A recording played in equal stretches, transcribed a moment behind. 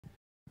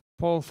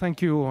Paul,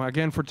 thank you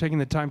again for taking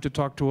the time to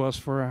talk to us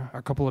for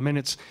a couple of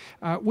minutes.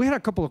 We had a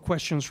couple of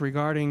questions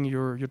regarding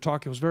your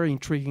talk. It was very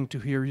intriguing to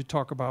hear you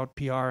talk about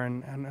PR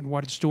and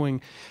what it's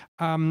doing.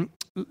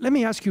 Let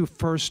me ask you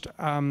first,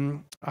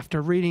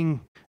 after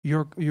reading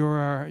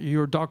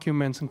your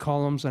documents and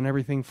columns and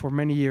everything for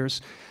many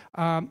years,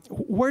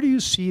 where do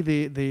you see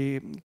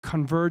the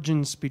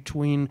convergence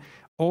between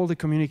all the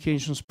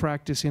communications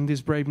practice in this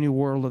brave new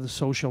world of the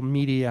social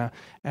media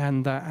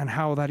and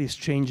how that is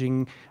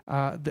changing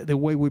the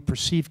way we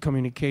perceive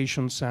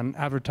communications and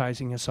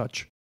advertising as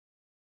such?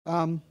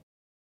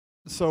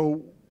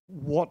 So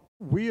what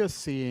we are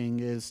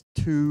seeing is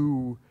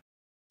two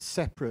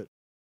separate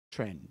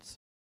trends.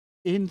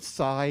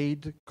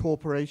 Inside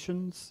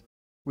corporations,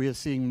 we are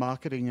seeing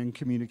marketing and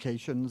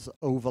communications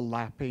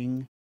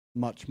overlapping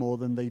much more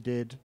than they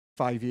did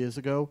 5 years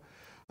ago.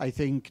 I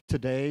think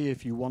today,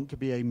 if you want to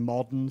be a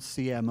modern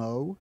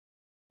CMO,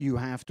 you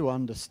have to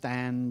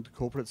understand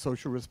corporate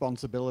social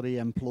responsibility,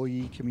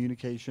 employee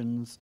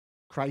communications,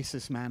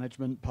 crisis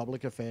management,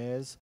 public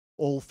affairs,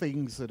 all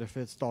things that have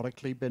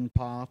historically been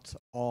part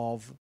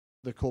of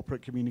the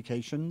corporate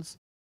communications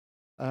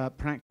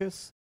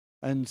practice.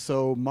 And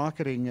so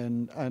marketing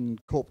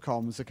and corp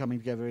comms are coming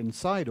together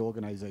inside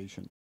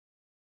organizations.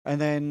 And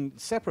then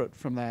separate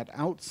from that,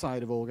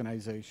 outside of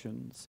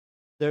organizations,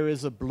 there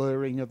is a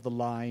blurring of the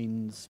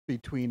lines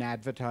between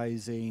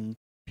advertising,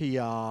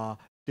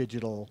 PR,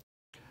 digital.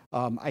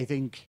 I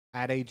think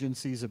ad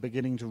agencies are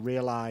beginning to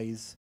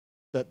realize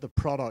that the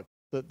product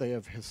that they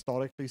have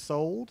historically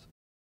sold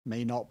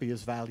may not be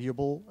as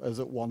valuable as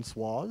it once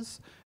was,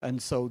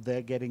 and so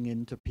they're getting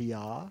into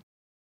PR.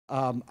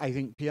 I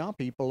think PR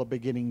people are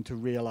beginning to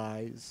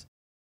realize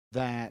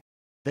that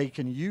they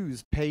can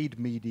use paid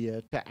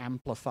media to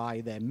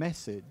amplify their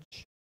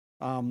message.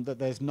 That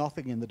there's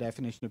nothing in the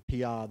definition of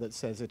PR that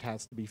says it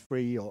has to be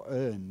free or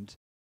earned.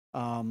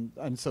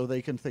 And so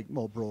they can think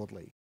more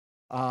broadly.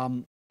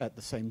 At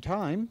the same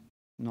time,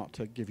 not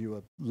to give you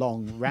a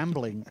long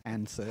rambling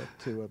answer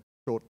to a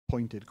short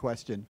pointed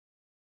question,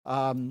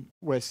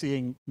 we're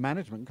seeing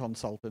management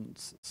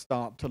consultants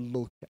start to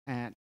look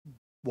at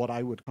what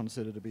I would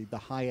consider to be the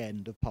high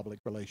end of public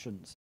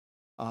relations,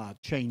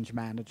 change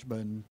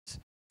management,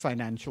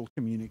 financial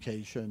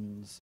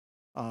communications,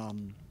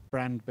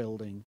 brand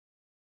building,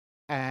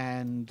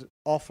 and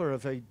offer a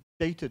very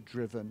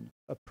data-driven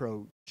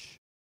approach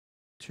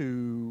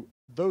to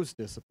those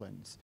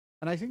disciplines.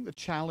 And I think the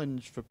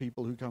challenge for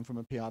people who come from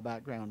a PR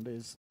background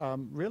is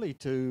really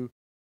to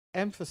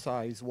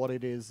emphasize what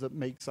it is that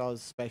makes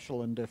us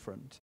special and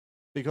different.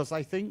 Because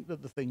I think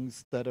that the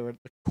things that are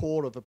at the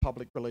core of a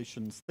public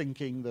relations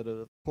thinking, that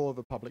are at the core of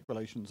a public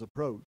relations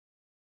approach,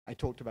 I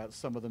talked about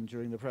some of them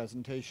during the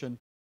presentation: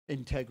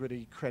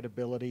 integrity,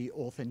 credibility,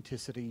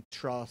 authenticity,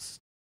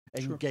 trust,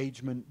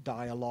 engagement,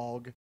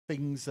 dialogue,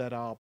 things that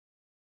are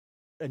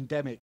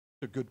endemic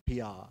to good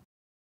PR,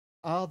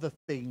 are the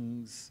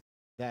things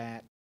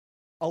that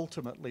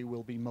ultimately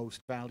will be most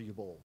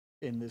valuable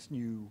in this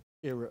new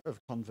era of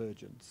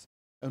convergence.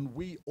 And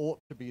we ought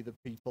to be the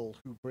people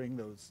who bring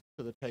those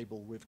to the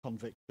table with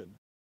conviction.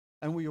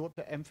 And we ought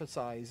to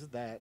emphasize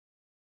that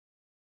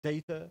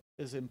data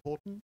is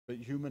important, but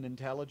human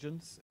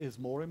intelligence is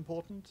more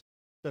important.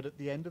 That at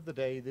the end of the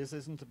day, this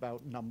isn't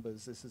about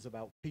numbers, this is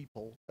about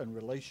people and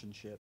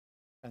relationship,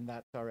 and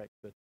that's our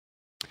expertise.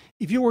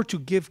 If you were to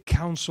give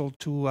counsel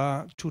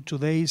to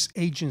today's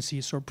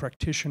agencies or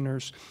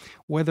practitioners,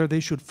 whether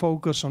they should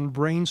focus on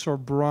brains or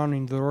brawn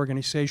in the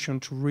organization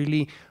to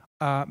really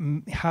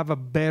have a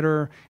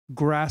better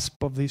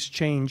grasp of this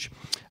change,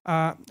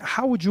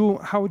 how would you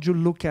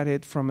look at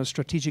it from a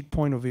strategic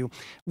point of view?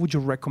 Would you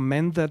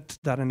recommend that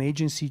an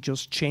agency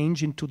just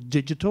change into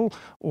digital,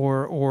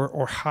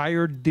 or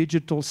hire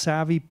digital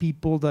savvy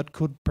people that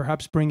could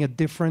perhaps bring a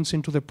difference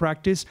into the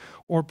practice?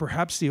 Or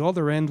perhaps the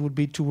other end would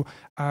be to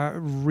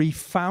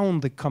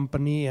refound the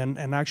company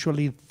and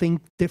actually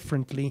think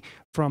differently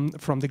from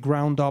the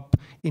ground up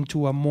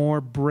into a more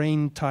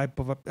brain type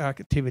of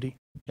activity?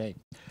 Okay.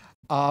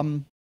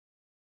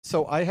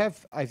 So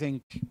I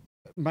think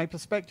my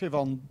perspective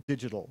on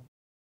digital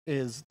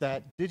is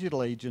that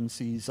digital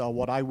agencies are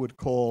what I would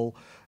call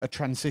a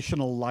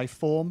transitional life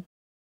form,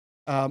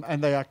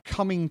 and they are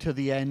coming to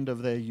the end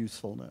of their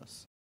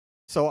usefulness.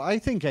 So I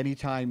think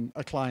anytime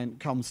a client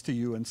comes to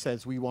you and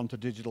says, we want a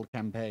digital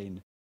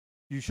campaign,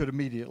 you should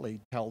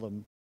immediately tell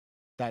them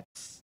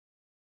that's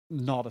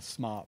not a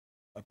smart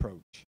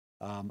approach.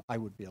 I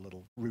would be a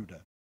little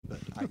ruder, but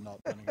I'm not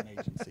running an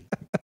agency.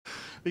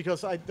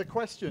 Because the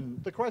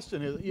question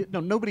is,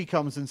 nobody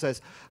comes and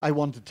says, I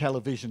want a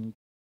television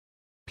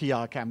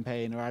PR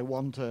campaign, or I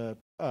want a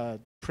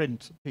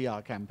print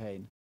PR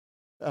campaign.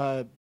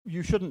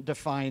 You shouldn't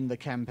define the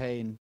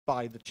campaign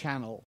by the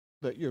channel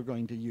that you're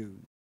going to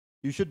use.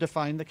 You should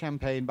define the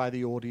campaign by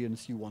the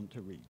audience you want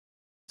to reach.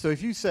 So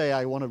if you say,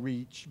 I want to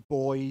reach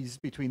boys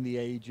between the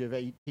age of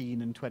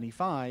 18 and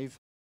 25,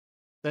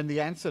 then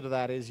the answer to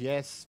that is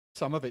yes,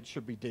 some of it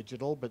should be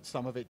digital, but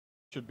some of it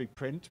should be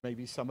print,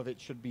 maybe some of it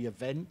should be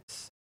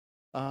events.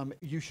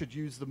 You should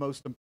use the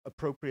most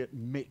appropriate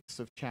mix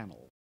of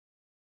channels.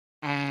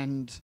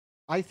 And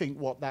I think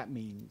what that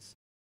means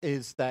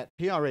is that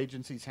PR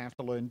agencies have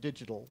to learn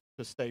digital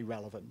to stay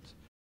relevant,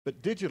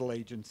 but digital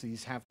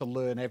agencies have to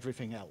learn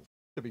everything else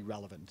to be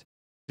relevant.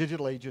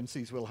 Digital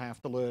agencies will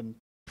have to learn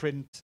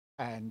print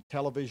and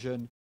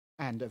television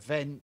and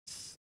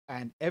events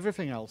and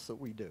everything else that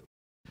we do.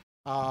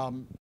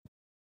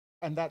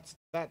 And that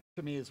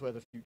to me is where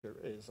the future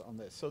is on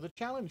this. So the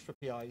challenge for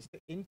PI is to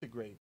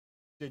integrate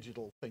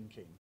digital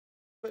thinking,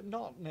 but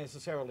not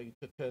necessarily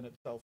to turn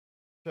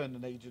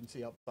an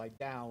agency upside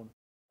down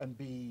and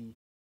be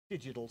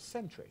digital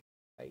centric.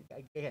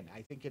 Again,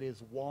 I think it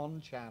is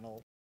one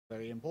channel,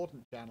 very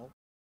important channel,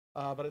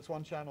 but it's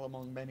one channel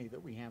among many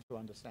that we have to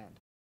understand.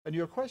 And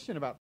your question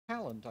about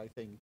talent, I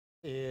think,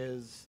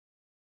 is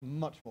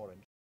much more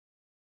interesting,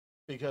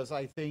 because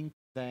I think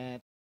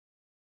that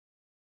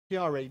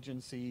PR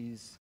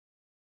agencies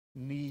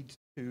need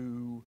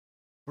to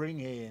bring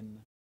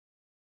in,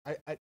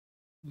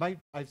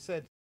 I've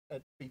said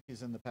at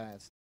speeches in the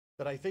past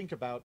that I think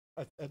about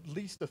at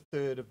least a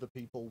third of the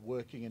people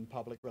working in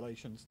public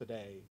relations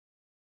today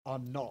are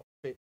not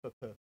fit for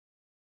purpose.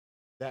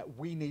 That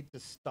we need to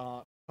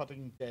start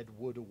cutting dead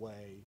wood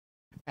away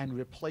and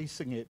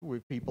replacing it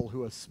with people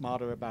who are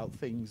smarter about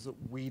things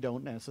that we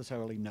don't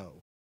necessarily know.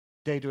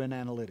 Data and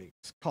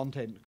analytics,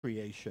 content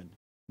creation,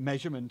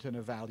 measurement and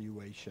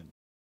evaluation,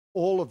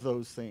 all of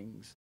those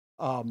things.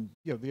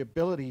 The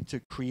ability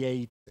to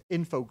create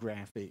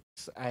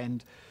infographics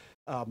and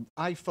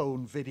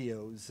iPhone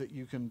videos that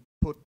you can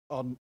put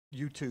on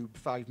YouTube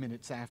 5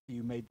 minutes after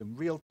you made them,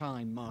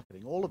 real-time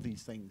marketing, all of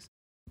these things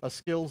are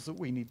skills that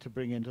we need to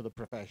bring into the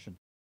profession.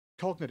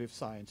 Cognitive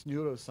science,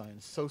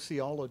 neuroscience,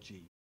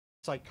 sociology,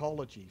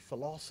 psychology,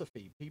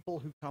 philosophy, people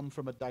who come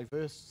from a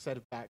diverse set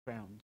of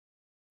backgrounds,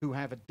 who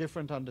have a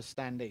different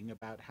understanding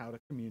about how to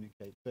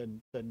communicate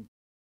than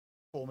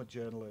former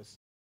journalists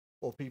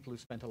or people who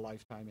spent a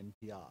lifetime in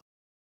PR.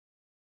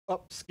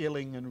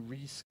 Upskilling and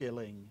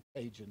reskilling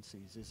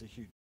agencies is a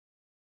huge.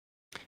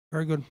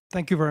 Very good.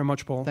 Thank you very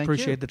much, Paul.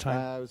 Appreciate the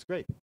time. It was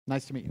great.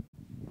 Nice to meet you.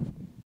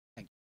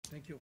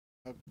 Thank you.